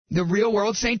The Real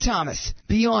World St. Thomas,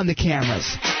 beyond the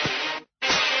cameras.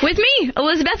 With me,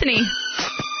 Elizabethany.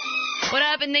 What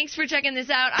up, and thanks for checking this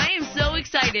out. I am so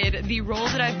excited, the role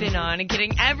that I've been on and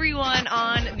getting everyone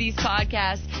on these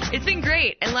podcasts. It's been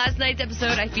great, and last night's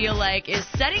episode, I feel like, is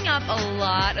setting up a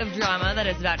lot of drama that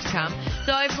is about to come.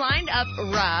 So I've lined up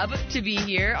Rob to be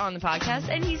here on the podcast,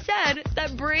 and he said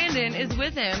that Brandon is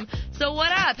with him. So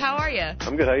what up? How are you?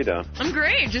 I'm good. How you doing? I'm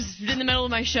great. Just in the middle of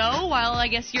my show while I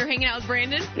guess you're hanging out with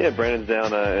Brandon. Yeah, Brandon's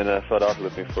down in Philadelphia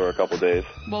with me for a couple days.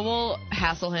 Well, we'll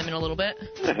hassle him in a little bit.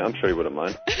 I'm sure he wouldn't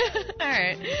mind. All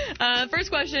right. First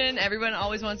question everyone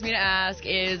always wants me to ask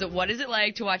is, what is it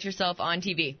like to watch yourself on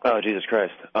TV? Oh, Jesus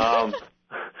Christ.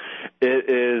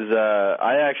 It is,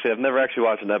 I've never actually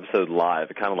watched an episode live.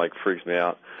 It kind of like freaks me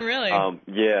out. Really?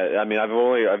 Yeah, I mean,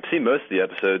 I've seen most of the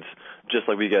episodes just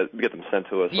like we get them sent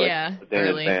to us like a day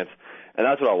in advance. And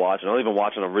that's what I watch. And I don't even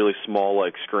watch on a really small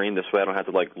like screen. This way I don't have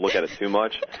to like look at it too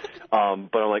much. But I'm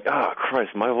like, oh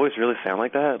Christ, my voice really sound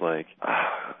like that? Like,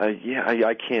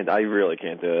 I can't. I really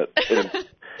can't do it.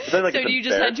 So do you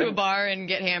just head to a bar and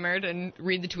get hammered and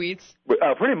read the tweets?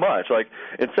 Pretty much. Like,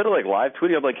 instead of like live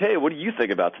tweeting, I'm like, hey, what do you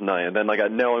think about tonight? And then like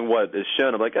knowing what is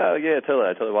shown, I'm like, oh yeah, I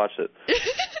totally watched it.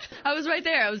 I was right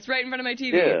there. I was right in front of my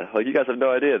TV. Yeah, like you guys have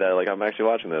no idea that like I'm actually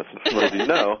watching this. But you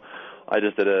know, I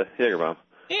just did a Jaeger bomb.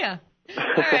 Yeah. All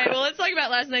right, well, let's talk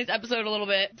about last night's episode a little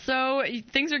bit. So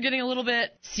things are getting a little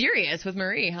bit serious with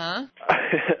Marie, huh?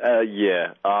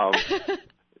 Yeah.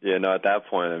 Yeah, no, at that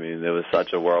point, I mean, it was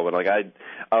such a whirlwind. Like,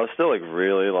 I was still, like,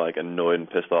 really, like, annoyed and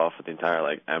pissed off with the entire,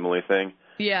 like, Emily thing.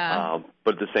 Yeah.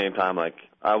 But at the same time, like,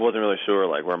 I wasn't really sure,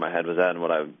 like, where my head was at and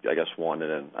what I guess, wanted.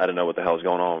 And I didn't know what the hell was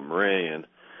going on with Marie. And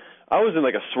I was in,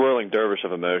 like, a swirling dervish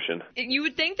of emotion. You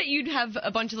would think that you'd have a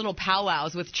bunch of little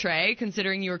powwows with Trey,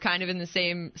 considering you were kind of in the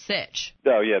same sitch.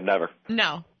 Oh, yeah, never.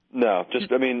 No. No,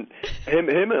 just, I mean, him,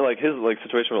 like, his, like,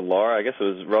 situation with Laura, I guess it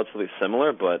was relatively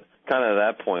similar, but kind of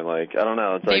at that point, like, I don't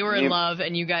know. It's they were in love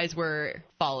and you guys were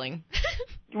falling.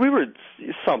 We were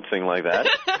something like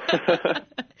that.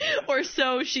 Or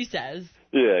so she says.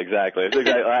 Yeah, exactly.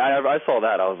 I saw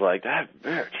that. I was like, that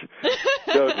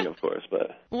bitch. Joking, of course,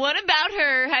 but. What about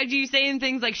her? Had you saying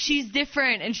things like, she's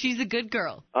different and she's a good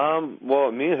girl?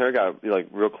 Well, me and her got, like,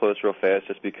 real close real fast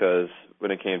just because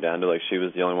when it came down to, like, she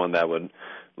was the only one that would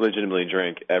legitimately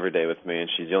drink every day with me, and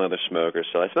she's the only other smoker,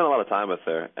 so I spent a lot of time with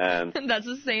her. And that's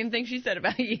the same thing she said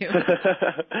about you.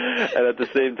 And at the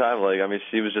same time, like, I mean,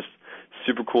 she was just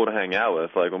super cool to hang out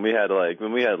with. Like, when we had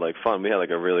fun, we had, like,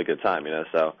 a really good time, you know,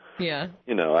 so. Yeah.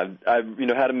 You know, I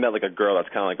hadn't met, like, a girl that's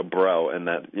kind of like a bro in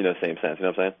that, you know, same sense, you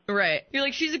know what I'm saying? Right. You're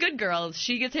like, she's a good girl.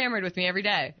 She gets hammered with me every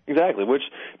day. Exactly, which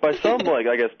by some, like,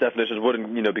 I guess definitions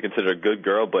wouldn't, you know, be considered a good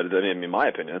girl, but I mean, in my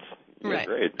opinion, it's right.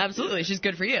 Great. Absolutely. She's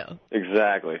good for you.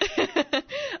 Exactly.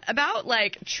 About,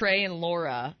 like, Trey and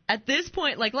Laura, at this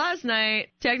point, like last night,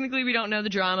 technically we don't know the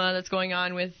drama that's going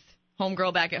on with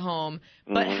homegirl back at home,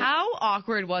 but how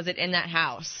awkward was it in that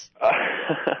house?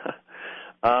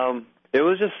 It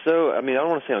was just so, I mean, I don't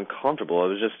want to say uncomfortable.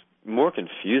 It was just more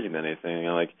confusing than anything.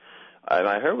 And, like,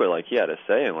 I heard what, like, he had to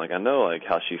say, and, like, I know, like,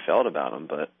 how she felt about him,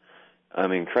 but, I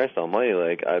mean, Christ almighty,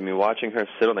 like, I mean, watching her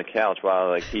sit on the couch while,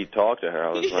 like, he talked to her,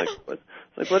 I was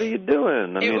like, what are you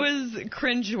doing? It was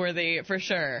cringeworthy, for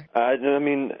sure. I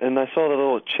mean, and I saw the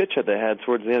little chit-chat they had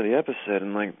towards the end of the episode,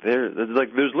 and, like, there's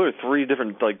literally 3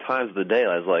 different, like, times of the day.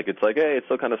 I was like, it's like, hey, it's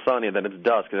still kind of sunny, and then it's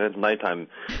dusk, and then it's nighttime.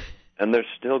 And they're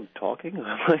still talking?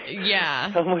 Like,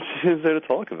 yeah. How much is there to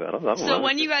talk about? I don't know. So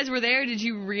when you guys were there, did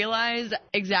you realize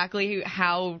exactly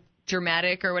how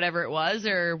dramatic or whatever it was,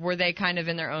 or were they kind of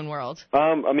in their own world?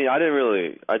 I mean,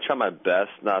 I tried my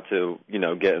best not to, you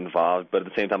know, get involved, but at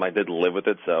the same time I did live with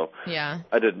it, so yeah.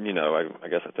 I did, you know, I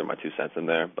guess I threw my 2 cents in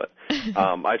there, but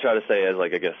I try to stay as,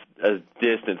 like, I guess, as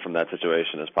distant from that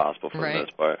situation as possible for the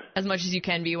most part. As much as you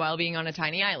can be while being on a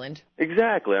tiny island.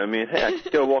 Exactly. I mean, hey, I can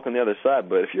still walk on the other side,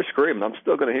 but if you're screaming, I'm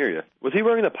still going to hear you. Was he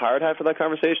wearing the pirate hat for that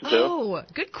conversation, too? Oh,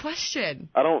 good question.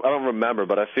 I don't remember,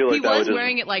 but I feel like he was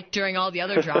wearing it, like, during all the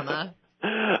other drama.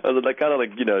 That kind of,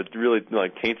 like, you know, really,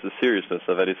 like, taints the seriousness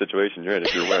of any situation you're in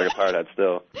if you're wearing a pirate hat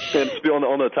still. And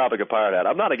on the topic of pirate hat,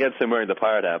 I'm not against him wearing the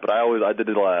pirate hat, but I did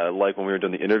it, like, when we were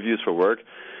doing the interviews for work,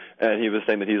 and he was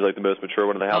saying that he's, like, the most mature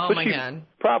one in the house. Oh, my God.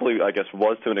 Probably, I guess,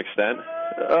 was to an extent.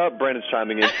 Brandon's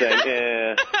chiming in saying,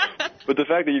 eh. But the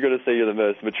fact that you're going to say you're the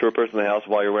most mature person in the house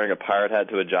while you're wearing a pirate hat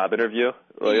to a job interview,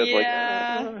 like, that's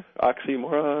like,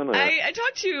 oxymoron. I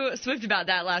talked to Swift about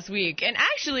that last week, and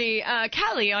actually,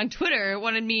 Callie on Twitter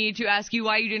wanted me to ask you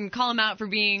why you didn't call him out for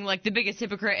being, like, the biggest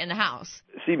hypocrite in the house.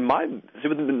 See,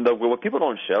 what people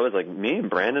don't show is, like, me and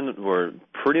Brandon were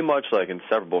pretty much, like,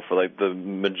 inseparable for, like, the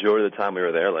majority of the time we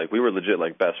were there. Like, we were legit,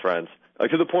 like, best friends. Like,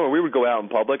 to the point where we would go out in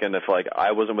public, and if, like,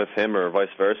 I wasn't with him or vice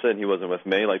versa, and he wasn't with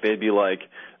me, like, they'd be like,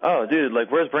 oh, dude,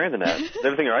 like, where's Brandon at? Is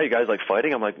everything all right? You guys, like,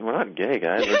 fighting? I'm like, we're not gay,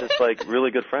 guys. We're just, like, really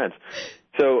good friends.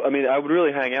 So, I mean, I would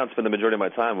really hang out and spend the majority of my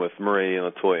time with Marie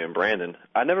and LaToya and Brandon.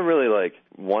 I never really, like,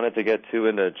 wanted to get too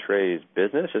into Trey's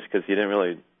business just because he didn't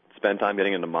really spend time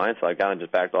getting into mine, so I kind of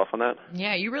just backed off on that.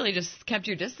 Yeah, you really just kept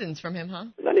your distance from him, huh?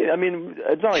 I mean,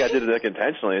 it's not like I did it, like,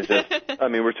 intentionally. It's just, I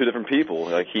mean, we're two different people.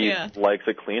 Like, he likes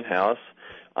a clean house.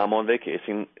 I'm on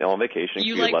vacation.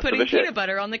 You like putting peanut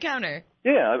butter on the counter.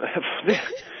 Yeah.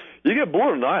 You get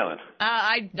bored on an island.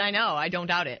 I know. I don't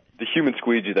doubt it. The human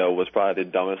squeegee, though, was probably the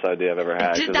dumbest idea I've ever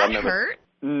had. Did that hurt?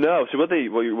 No. So what they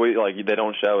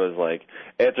don't show is, like,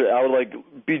 after I would, like,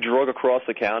 be drug across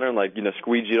the counter and, like, you know,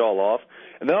 squeegee it all off,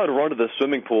 and then I would run to the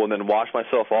swimming pool and then wash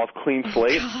myself off, clean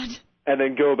slate, and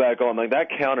then go back on. Like, that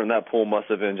counter in that pool must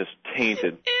have been just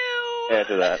tainted. Ew.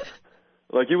 After that.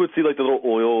 Like, you would see, like, the little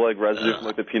oil, like, residue from,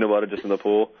 like, the peanut butter just in the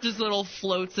pool. Just little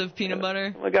floats of peanut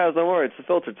butter. Like, guys, don't worry. It's the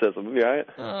filtered system. We'll be all right.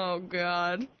 Oh,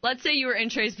 God. Let's say you were in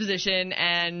Trey's position,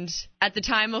 and at the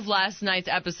time of last night's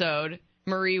episode,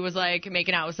 Marie was, like,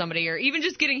 making out with somebody or even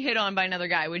just getting hit on by another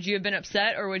guy. Would you have been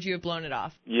upset, or would you have blown it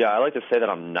off? Yeah, I like to say that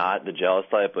I'm not the jealous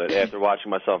type, but after watching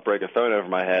myself break a phone over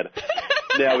my head,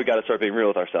 now we got to start being real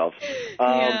with ourselves.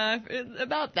 Yeah,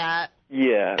 about that.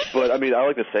 Yeah, but, I mean, I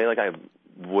like to say, like, I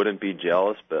wouldn't be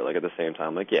jealous, but, like, at the same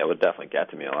time, like, yeah, it would definitely get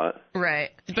to me a lot.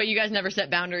 Right. But you guys never set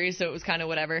boundaries, so it was kind of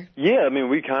whatever. Yeah, I mean,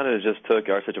 we kind of just took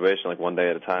our situation, like, one day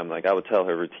at a time. Like, I would tell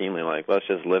her routinely, like, let's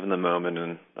just live in the moment,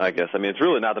 and I guess, I mean, it's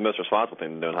really not the most responsible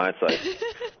thing to do in hindsight.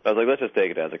 I was like, let's just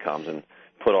take it as it comes and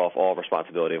put off all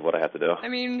responsibility of what I have to do. I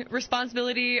mean,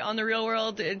 responsibility on the real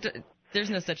world, there's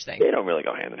no such thing. They don't really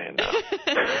go hand in hand now.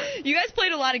 You guys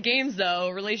played a lot of games, though,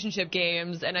 relationship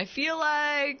games, and I feel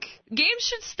like games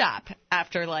should stop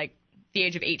after, like, the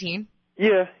age of 18.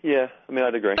 Yeah. I mean,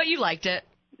 I'd agree. But you liked it.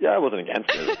 Yeah, I wasn't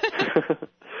against it.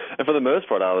 And for the most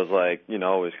part, I was, like, you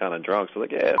know, always kind of drunk, so,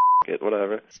 like, yeah, it,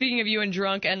 whatever. Speaking of you and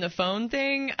drunk and the phone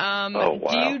thing, oh, wow.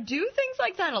 Do you do things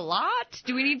like that a lot?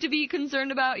 Do we need to be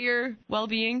concerned about your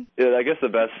well-being? Yeah, I guess the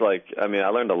best, like, I mean, I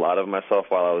learned a lot of myself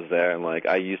while I was there, and, like,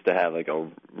 I used to have, like, I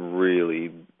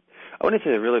wouldn't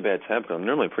say a really bad temper. I'm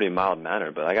normally pretty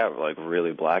mild-mannered, but I got, like,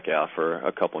 really blackout for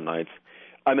a couple nights.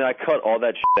 I mean, I cut all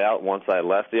that shit out once I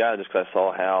left the island just because I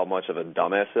saw how much of a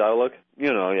dumbass I look.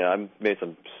 You know, yeah, I made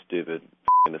some stupid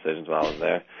decisions while I was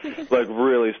there. Like,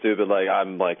 really stupid. Like,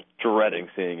 I'm, like, dreading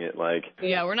seeing it. Like,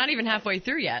 yeah, we're not even halfway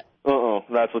through yet.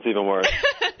 That's what's even worse.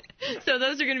 So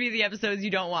those are going to be the episodes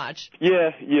you don't watch. Yeah,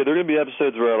 they're going to be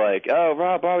episodes where, like, oh,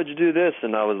 Rob, why would you do this?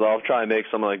 And I'll try and make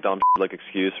some, like, dumb like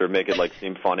excuse or make it, like,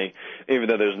 seem funny, even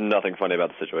though there's nothing funny about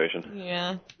the situation.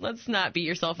 Yeah, let's not beat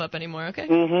yourself up anymore, okay?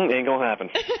 Ain't gonna happen.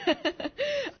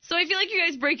 So I feel like you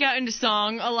guys break out into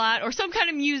song a lot, or some kind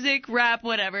of music, rap,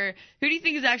 whatever. Who do you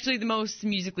think is actually the most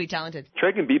musically talented?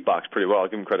 Trey can beatbox pretty well. I'll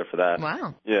give him credit for that.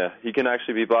 Wow. Yeah, he can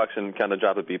actually beatbox and kind of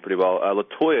drop a beat pretty well.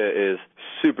 LaToya is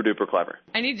super duper clever.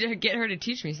 I need to get her to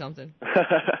teach me something.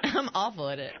 I'm awful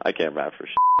at it. I can't rap for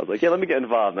shit. I was like, yeah, let me get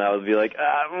involved. And I would be like,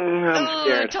 I'm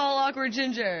scared. Tall, awkward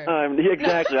ginger.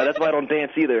 Exactly. That's why I don't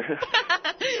dance either.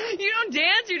 You don't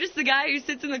dance? You're just the guy who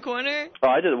sits in the corner? Oh,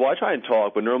 I try and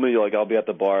talk, but normally, like, I'll be at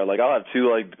the bar. Like, I'll have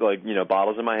two, like you know,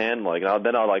 bottles in my hand. Like,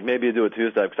 then I'll, like, maybe do a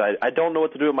two-step because I don't know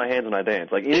what to do with my hands when I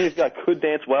dance. Like, even if I could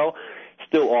dance well,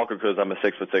 still awkward because I'm a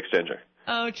 6'6" ginger.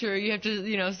 Oh, true. You have to,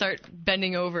 you know, start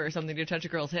bending over or something to touch a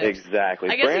girl's hips. Exactly.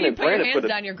 I guess when you put your hands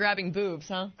down, you're grabbing boobs,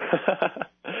 huh?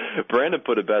 Brandon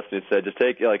put it best and he said, just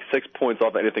take, like, 6 points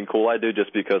off anything cool I do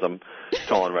just because I'm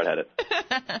tall and redheaded.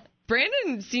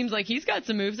 Brandon seems like he's got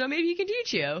some moves, though. Maybe he can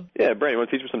teach you. Yeah, Brandon, you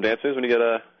want to teach me some dance moves when you get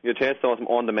a chance? Throw on some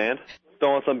On Demand?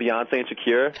 Throw on some Beyonce and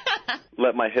Shakira?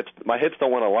 Let my hips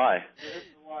don't want to lie.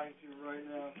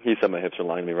 He said my hips are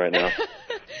lying to me right now.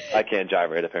 I can't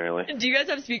gyrate, apparently. Do you guys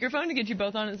have speakerphone to get you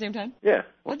both on at the same time? Yeah.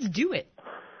 Let's do it.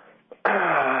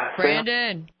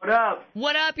 Brandon. What up?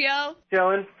 What up, yo?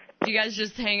 Chilling. You guys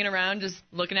just hanging around, just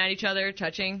looking at each other,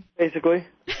 touching? Basically.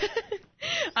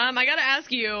 I gotta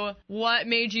ask you, what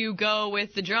made you go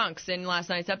with the drunks in last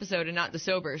night's episode and not the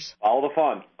sobers? All the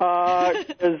fun.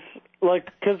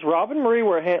 Because Rob and Marie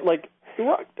were, I'm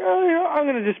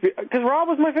going to just be, because Rob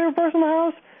was my favorite person in the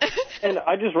house, and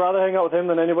I'd just rather hang out with him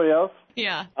than anybody else.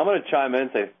 Yeah. I'm going to chime in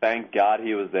and say thank God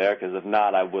he was there, because if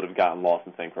not, I would have gotten lost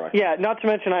in St. Croix. Yeah, not to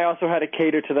mention I also had to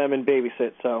cater to them and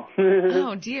babysit, so.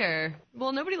 Oh, dear.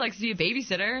 Well, nobody likes to be a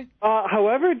babysitter.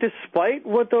 However, despite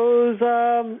what those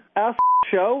ass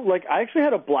show, like, I actually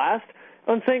had a blast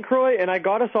on St. Croix, and I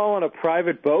got us all on a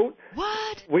private boat.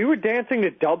 What? We were dancing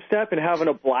to dubstep and having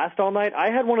a blast all night.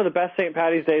 I had one of the best St.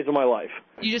 Patty's days of my life.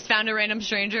 You just found a random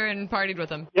stranger and partied with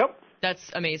them? Yep.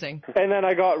 That's amazing. And then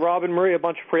I got Rob and Marie a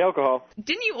bunch of free alcohol.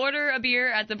 Didn't you order a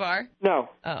beer at the bar? No.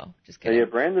 Oh, just kidding. Yeah,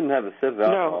 Brandon didn't have a sip of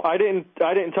alcohol. No, I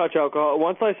didn't touch alcohol.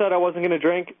 Once I said I wasn't going to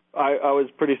drink, I was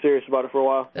pretty serious about it for a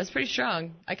while. That's pretty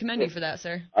strong. I commend you for that,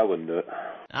 sir. I wouldn't do it.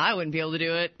 I wouldn't be able to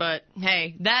do it, but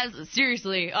hey, that's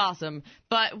seriously awesome.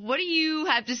 But what do you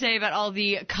have to say about all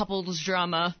the couples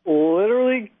drama?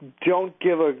 Literally don't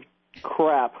give a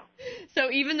crap. So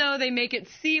even though they make it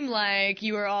seem like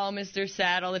you are all Mr.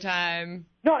 Sad all the time.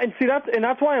 No, and see,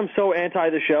 that's why I'm so anti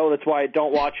the show. That's why I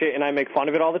don't watch it and I make fun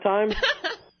of it all the time.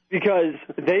 Because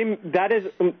that is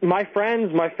my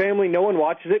friends, my family, no one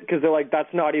watches it because they're like,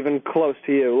 that's not even close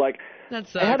to you. Like, that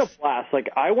sucks. I had a blast. Like,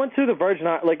 I went to the Virgin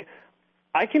Islands. Like,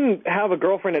 I can have a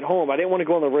girlfriend at home. I didn't want to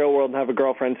go in the real world and have a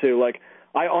girlfriend too. Like,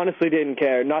 I honestly didn't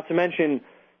care. Not to mention,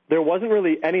 there wasn't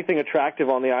really anything attractive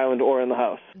on the island or in the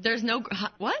house. There's no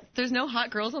what? There's no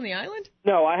hot girls on the island?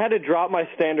 No, I had to drop my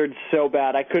standards so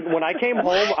bad. I couldn't. When I came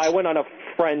home, I went on a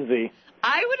frenzy.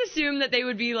 I would assume that they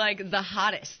would be like the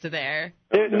hottest there.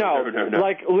 No.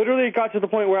 Like literally, it got to the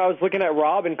point where I was looking at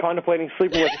Rob and contemplating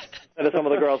sleeping with some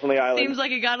of the girls on the island. Seems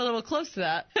like it got a little close to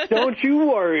that. Don't you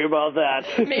worry about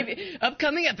that. Maybe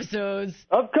upcoming episodes.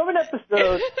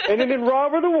 And then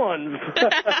Rob are the ones.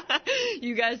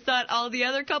 You guys thought all the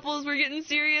other couples were getting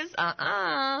serious?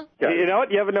 You know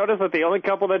what? You ever notice that the only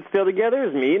couple that's still together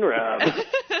is me and Rob?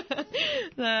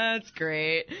 That's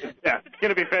great. Yeah, it's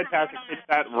gonna be fantastic. It's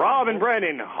that Rob and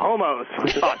Brandon homos.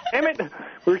 Oh, damn it.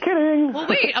 We're kidding. Well,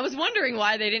 wait, I was wondering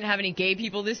why they didn't have any gay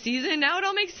people this season. Now it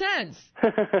all makes sense.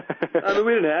 I mean,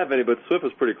 we didn't have any, but Swift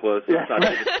was pretty close. Yeah.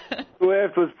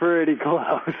 Swift was pretty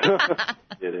close.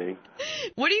 Kidding.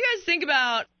 What do you guys think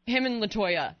about him and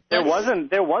LaToya? There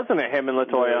wasn't a him and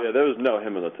LaToya. Yeah, there was no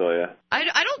him and LaToya.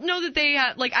 I don't know that they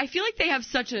have, like, I feel like they have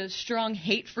such a strong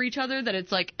hate for each other that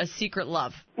it's like a secret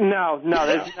love. No,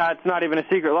 it's not even a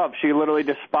secret love. She literally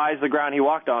despised the ground he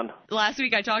walked on. Last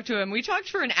week I talked to him. We talked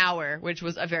for an hour, which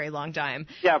was a very long time.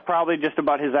 Yeah, probably just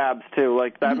about his abs, too.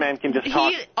 Like, that man can just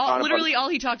talk. Literally all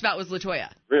he talked about was LaToya.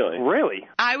 Really? Really?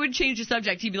 I would change the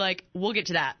subject. He'd be like, we'll get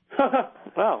to that.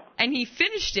 Wow. And he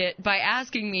finished it by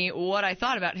asking me what I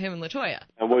thought about him and LaToya.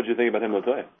 And what did you think about him and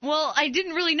LaToya? Well, I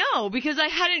didn't really know because I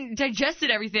hadn't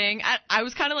digested everything. I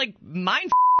was kind of like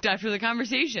mind after the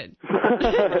conversation.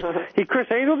 He Chris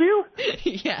Angel'd you?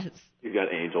 Yes. You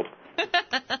got angeled.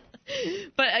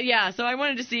 But, yeah, so I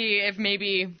wanted to see if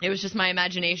maybe it was just my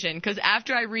imagination. Because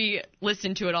after I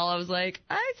re-listened to it all, I was like,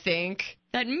 I think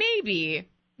that maybe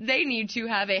they need to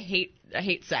have a hate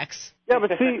sex. Yeah, but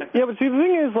see, the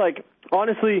thing is, like,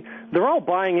 honestly, they're all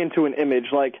buying into an image.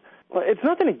 Like, it's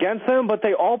nothing against them, but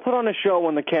they all put on a show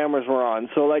when the cameras were on.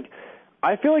 So, like,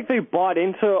 I feel like they bought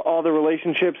into all the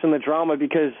relationships and the drama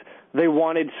because they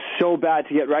wanted so bad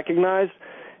to get recognized.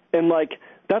 And, like,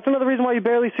 that's another reason why you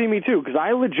barely see me, too, because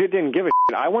I legit didn't give a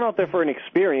shit. I went out there for an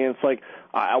experience. Like,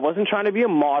 I wasn't trying to be a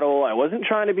model. I wasn't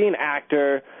trying to be an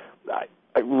actor.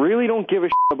 I really don't give a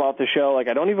shit about the show. Like,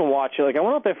 I don't even watch it. Like, I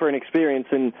went out there for an experience,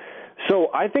 and so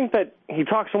I think that he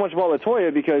talks so much about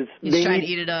LaToya because he's trying to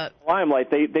eat it up. Limelight.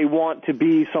 They want to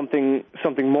be something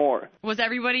more. Was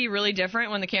everybody really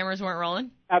different when the cameras weren't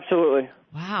rolling? Absolutely.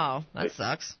 Wow, that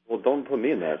sucks. Well, don't put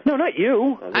me in that. No, not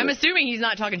you. I'm assuming he's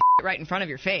not talking shit right in front of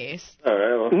your face. All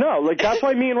right. Well. No, like that's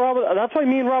why me and Rob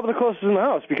are the closest in the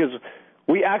house because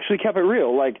we actually kept it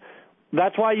real. Like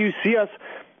that's why you see us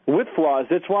with flaws.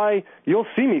 That's why you'll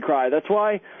see me cry. That's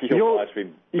why you'll watch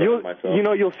me burn myself.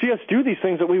 You'll see us do these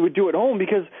things that we would do at home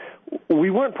because we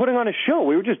weren't putting on a show.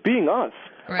 We were just being us.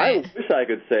 Right. I wish I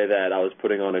could say that I was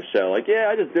putting on a show. Like, yeah,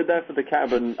 I just did that for the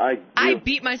cabin. I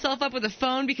beat myself up with a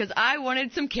phone because I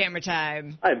wanted some camera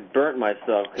time. I burnt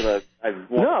myself because I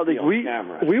wanted to be on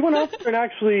camera. We went out there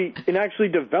and actually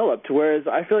developed, whereas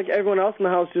I feel like everyone else in the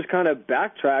house just kind of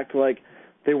backtracked, like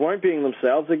they weren't being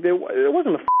themselves. Like it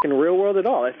wasn't the fucking real world at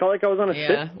all. I felt like I was on a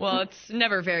sit. Well, it's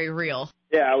never very real.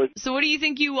 Yeah, I was. So what do you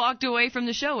think you walked away from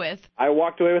the show with? I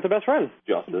walked away with a best friend.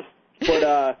 Justice.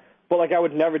 But like I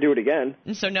would never do it again.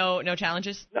 So no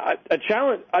challenges? A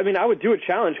challenge. I mean, I would do a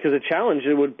challenge because a challenge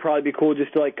it would probably be cool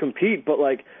just to like compete. But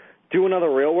like do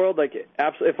another real world. Like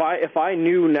absolutely. If I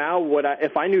knew now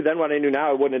if I knew then what I knew now,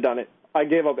 I wouldn't have done it. I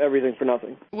gave up everything for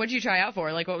nothing. What did you try out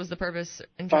for? Like what was the purpose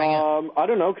in trying it? I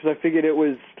don't know because I figured it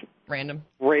was random,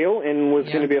 real, and was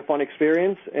going to be a fun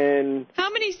experience. And how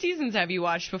many seasons have you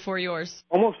watched before yours?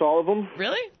 Almost all of them.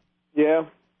 Really? Yeah.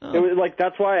 It was like,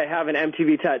 that's why I have an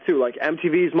MTV tattoo. Like,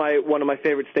 MTV is one of my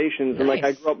favorite stations, and like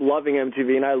I grew up loving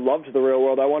MTV, and I loved The Real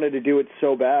World. I wanted to do it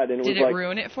so bad, and Did it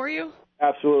ruin it for you?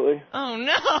 Absolutely. Oh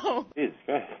no! Jesus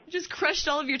Christ. You just crushed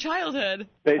all of your childhood.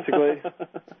 Basically.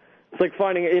 It's like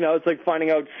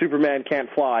finding out Superman can't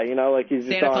fly, like he's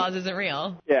just Santa Claus isn't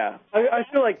real. Yeah. I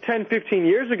feel like 10, 15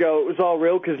 years ago it was all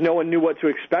real because no one knew what to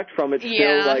expect from it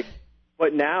still,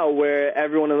 but now where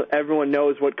everyone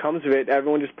knows what comes of it,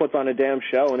 everyone just puts on a damn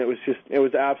show, and it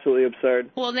was absolutely absurd.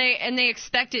 Well, they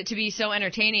expect it to be so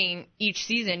entertaining each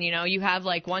season, You have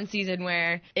like one season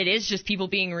where it is just people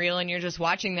being real and you're just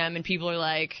watching them and people are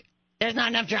like, there's not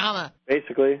enough drama.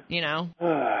 Basically.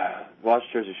 Watch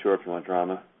Jersey Shore if you want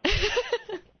drama.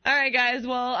 All right, guys.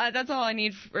 Well, that's all I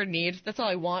need. That's all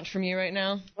I want from you right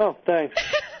now. Oh, thanks.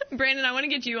 Brandon, I want to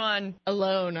get you on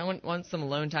alone. I want some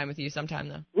alone time with you sometime,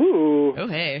 though. Ooh. Oh,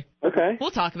 hey. Okay.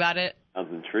 We'll talk about it.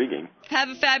 Sounds intriguing. Have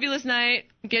a fabulous night.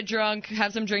 Get drunk.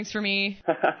 Have some drinks for me.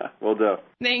 Will do.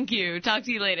 Thank you. Talk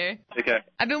to you later. Take care.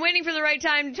 I've been waiting for the right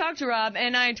time to talk to Rob,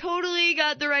 and I totally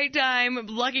got the right time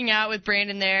lucking out with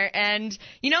Brandon there. And,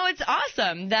 it's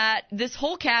awesome that this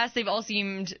whole cast, they've all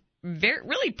seemed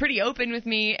really pretty open with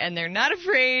me, and they're not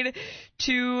afraid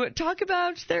to talk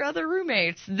about their other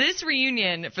roommates. This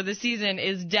reunion for the season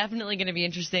is definitely going to be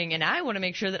interesting, and I want to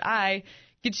make sure that I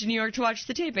get to New York to watch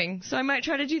the taping, so I might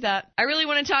try to do that. I really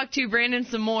want to talk to Brandon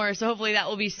some more, so hopefully that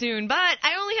will be soon. But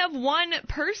I only have one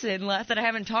person left that I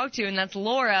haven't talked to, and that's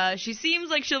Laura. She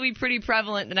seems like she'll be pretty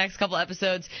prevalent the next couple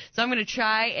episodes, so I'm going to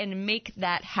try and make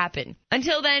that happen.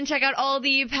 Until then, check out all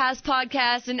the past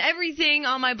podcasts and everything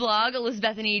on my blog,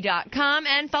 ElizabethAny.com,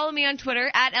 and follow me on Twitter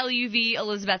at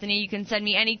LUVElizabethany. You can send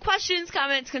me any questions,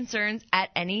 comments, concerns at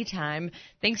any time.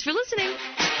 Thanks for listening.